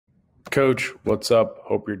Coach, what's up?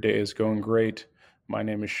 Hope your day is going great. My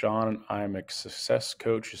name is Shaun. I'm a success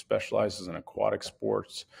coach who specializes in aquatic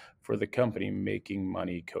sports for the company Making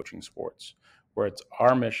Money Coaching Sports, where it's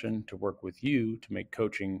our mission to work with you to make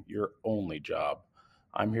coaching your only job.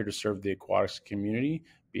 I'm here to serve the aquatics community,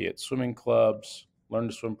 be it swimming clubs, learn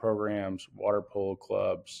to swim programs, water polo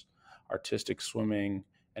clubs, artistic swimming,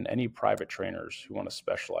 and any private trainers who want to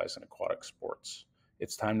specialize in aquatic sports.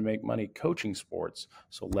 It's time to make money coaching sports,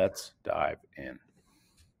 so let's dive in.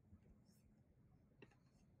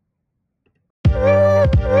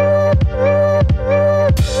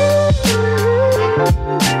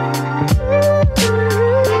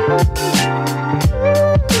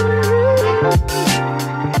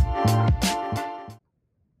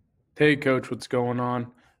 Hey, Coach, what's going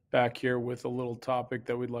on? Back here with a little topic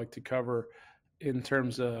that we'd like to cover in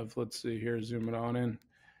terms of, let's see here, zooming on in.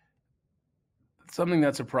 Something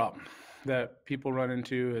that's a problem that people run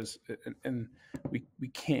into is, and we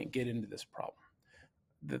can't get into this problem.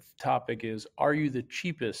 The topic is, are you the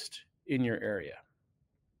cheapest in your area?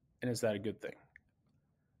 And is that a good thing?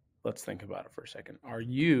 Let's think about it for a second. Are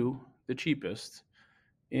you the cheapest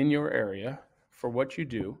in your area for what you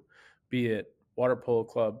do, be it water polo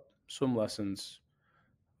club, swim lessons,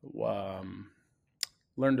 learn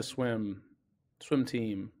to swim, swim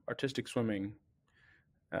team, artistic swimming,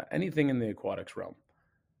 anything in the aquatics realm?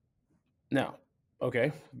 Now,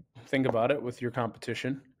 okay, think about it with your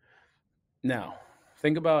competition. Now,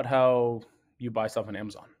 think about how you buy stuff on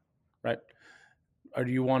Amazon, right? Are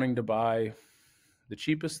you wanting to buy the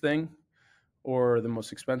cheapest thing or the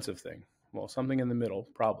most expensive thing? Well, something in the middle,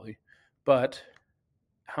 probably. But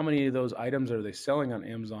how many of those items are they selling on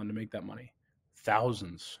Amazon to make that money?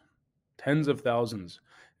 Thousands, tens of thousands.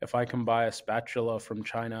 If I can buy a spatula from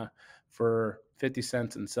China for 50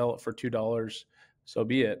 cents and sell it for $2, so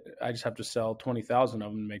be it. I just have to sell 20,000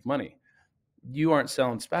 of them to make money. You aren't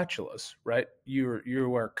selling spatulas, right?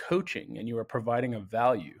 You are coaching and you are providing a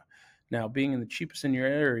value. Now, being the cheapest in your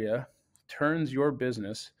area turns your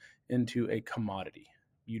business into a commodity.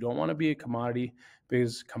 You don't want to be a commodity,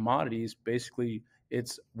 because commodities, basically,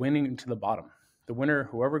 it's winning to the bottom. The winner,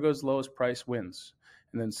 whoever goes lowest price, wins.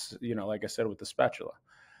 And then, like I said, with the spatula.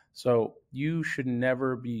 So you should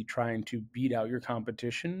never be trying to beat out your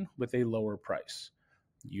competition with a lower price.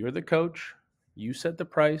 You're the coach. You set the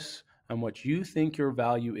price on what you think your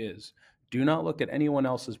value is. Do not look at anyone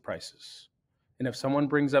else's prices. And if someone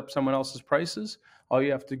brings up someone else's prices, all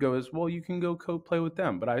you have to go is, well, you can go play with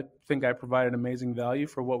them. But I think I provide an amazing value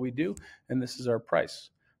for what we do, and this is our price,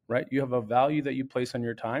 right? You have a value that you place on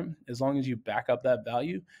your time. As long as you back up that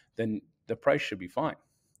value, then the price should be fine.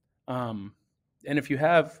 And if you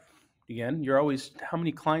have, again, you're always, how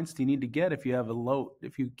many clients do you need to get if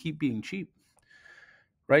you keep being cheap,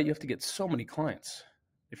 right? You have to get so many clients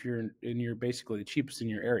if you're basically the cheapest in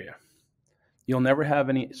your area. You'll never have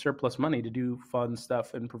any surplus money to do fun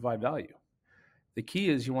stuff and provide value. The key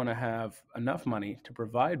is you want to have enough money to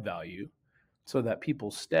provide value so that people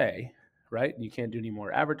stay, right? You can't do any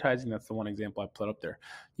more advertising. That's the one example I put up there.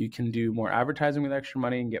 You can do more advertising with extra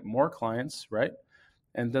money and get more clients, right?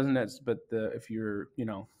 And if you're,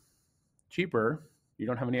 cheaper, you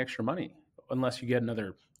don't have any extra money unless you get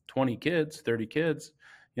another 20 kids, 30 kids.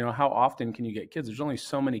 How often can you get kids? There's only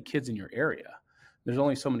so many kids in your area. There's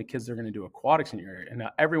only so many kids that are going to do aquatics in your area. And now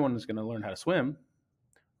everyone is going to learn how to swim,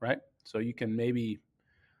 right? So you can maybe,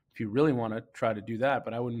 if you really want to, try to do that,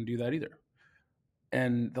 but I wouldn't do that either.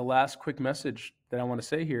 And the last quick message that I want to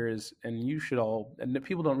say here is, and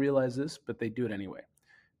people don't realize this, but they do it anyway.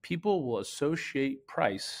 People will associate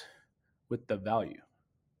price with the value.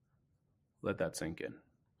 Let that sink in.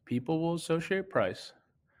 People will associate price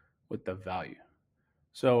with the value.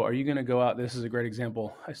 So are you going to go out? This is a great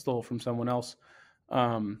example I stole from someone else.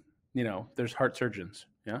 There's heart surgeons.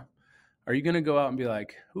 Yeah. Are you going to go out and be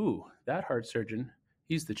like, ooh, that heart surgeon,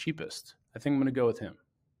 he's the cheapest. I think I'm going to go with him.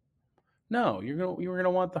 No, you're going to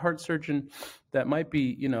want the heart surgeon that might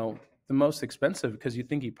be, the most expensive, because you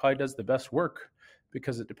think he probably does the best work,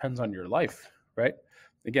 because it depends on your life, right?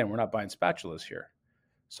 Again, we're not buying spatulas here.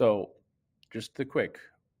 So just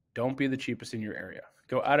don't be the cheapest in your area.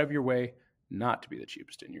 Go out of your way not to be the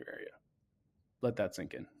cheapest in your area. Let that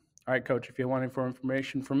sink in. All right, Coach, if you want more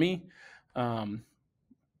information from me,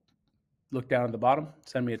 look down at the bottom,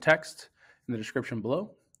 send me a text in the description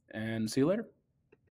below, and see you later.